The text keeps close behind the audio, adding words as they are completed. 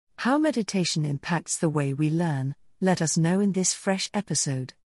How meditation impacts the way we learn, let us know in this fresh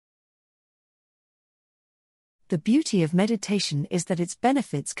episode. The beauty of meditation is that its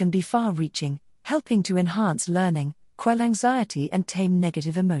benefits can be far-reaching, helping to enhance learning, quell anxiety and tame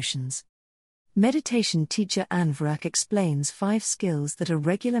negative emotions. Meditation teacher Anne Vrach explains 5 skills that a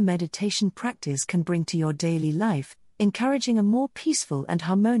regular meditation practice can bring to your daily life, encouraging a more peaceful and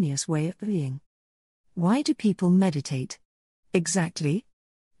harmonious way of being. Why do people meditate? Exactly.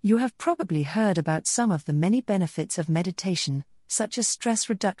 You have probably heard about some of the many benefits of meditation, such as stress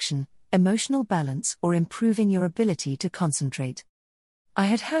reduction, emotional balance, or improving your ability to concentrate. I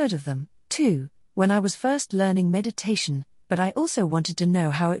had heard of them, too, when I was first learning meditation, but I also wanted to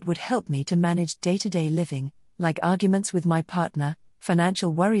know how it would help me to manage day-to-day living, like arguments with my partner,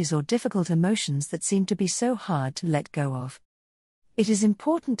 financial worries, or difficult emotions that seem to be so hard to let go of. It is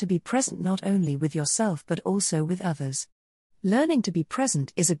important to be present not only with yourself but also with others. Learning to be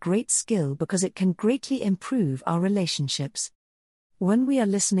present is a great skill because it can greatly improve our relationships. When we are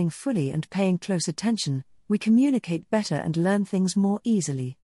listening fully and paying close attention, we communicate better and learn things more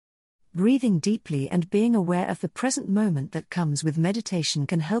easily. Breathing deeply and being aware of the present moment that comes with meditation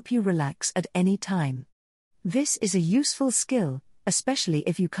can help you relax at any time. This is a useful skill, especially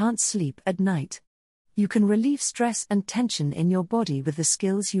if you can't sleep at night. You can relieve stress and tension in your body with the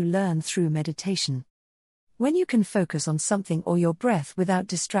skills you learn through meditation. When you can focus on something or your breath without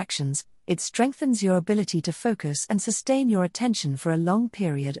distractions, it strengthens your ability to focus and sustain your attention for a long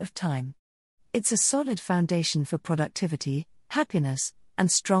period of time. It's a solid foundation for productivity, happiness,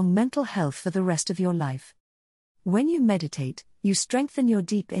 and strong mental health for the rest of your life. When you meditate, you strengthen your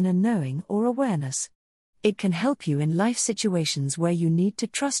deep inner knowing or awareness. It can help you in life situations where you need to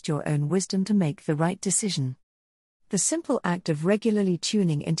trust your own wisdom to make the right decision. The simple act of regularly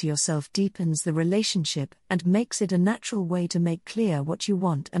tuning into yourself deepens the relationship and makes it a natural way to make clear what you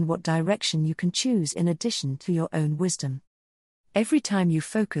want and what direction you can choose in addition to your own wisdom. Every time you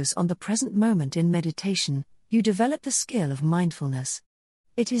focus on the present moment in meditation, you develop the skill of mindfulness.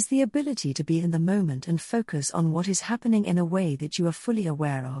 It is the ability to be in the moment and focus on what is happening in a way that you are fully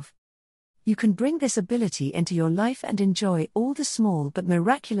aware of. You can bring this ability into your life and enjoy all the small but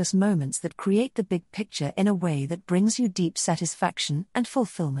miraculous moments that create the big picture in a way that brings you deep satisfaction and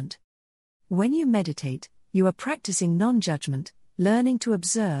fulfillment. When you meditate, you are practicing non-judgment, learning to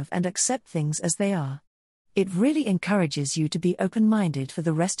observe and accept things as they are. It really encourages you to be open-minded for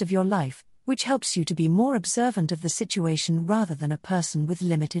the rest of your life, which helps you to be more observant of the situation rather than a person with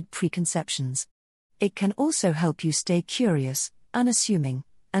limited preconceptions. It can also help you stay curious, unassuming,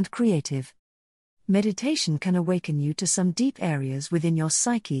 and creative. Meditation can awaken you to some deep areas within your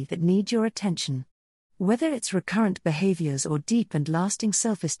psyche that need your attention. Whether it's recurrent behaviors or deep and lasting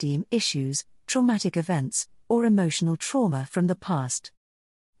self-esteem issues, traumatic events, or emotional trauma from the past.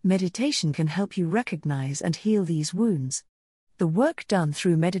 Meditation can help you recognize and heal these wounds. The work done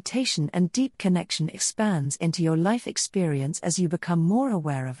through meditation and deep connection expands into your life experience as you become more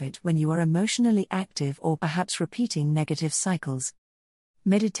aware of it when you are emotionally active or perhaps repeating negative cycles.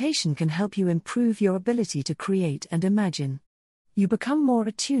 Meditation can help you improve your ability to create and imagine. You become more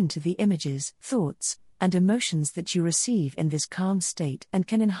attuned to the images, thoughts, and emotions that you receive in this calm state and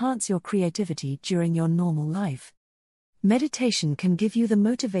can enhance your creativity during your normal life. Meditation can give you the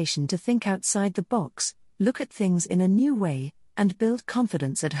motivation to think outside the box, look at things in a new way, and build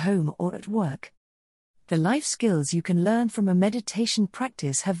confidence at home or at work. The life skills you can learn from a meditation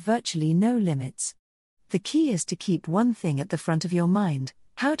practice have virtually no limits. The key is to keep one thing at the front of your mind: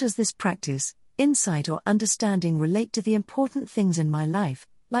 how does this practice, insight or understanding relate to the important things in my life,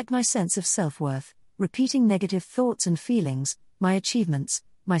 like my sense of self-worth, repeating negative thoughts and feelings, my achievements,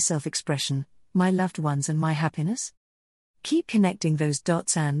 my self-expression, my loved ones and my happiness? Keep connecting those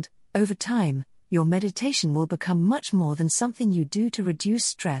dots and, over time, your meditation will become much more than something you do to reduce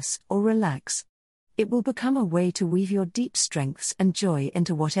stress or relax. It will become a way to weave your deep strengths and joy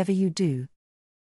into whatever you do.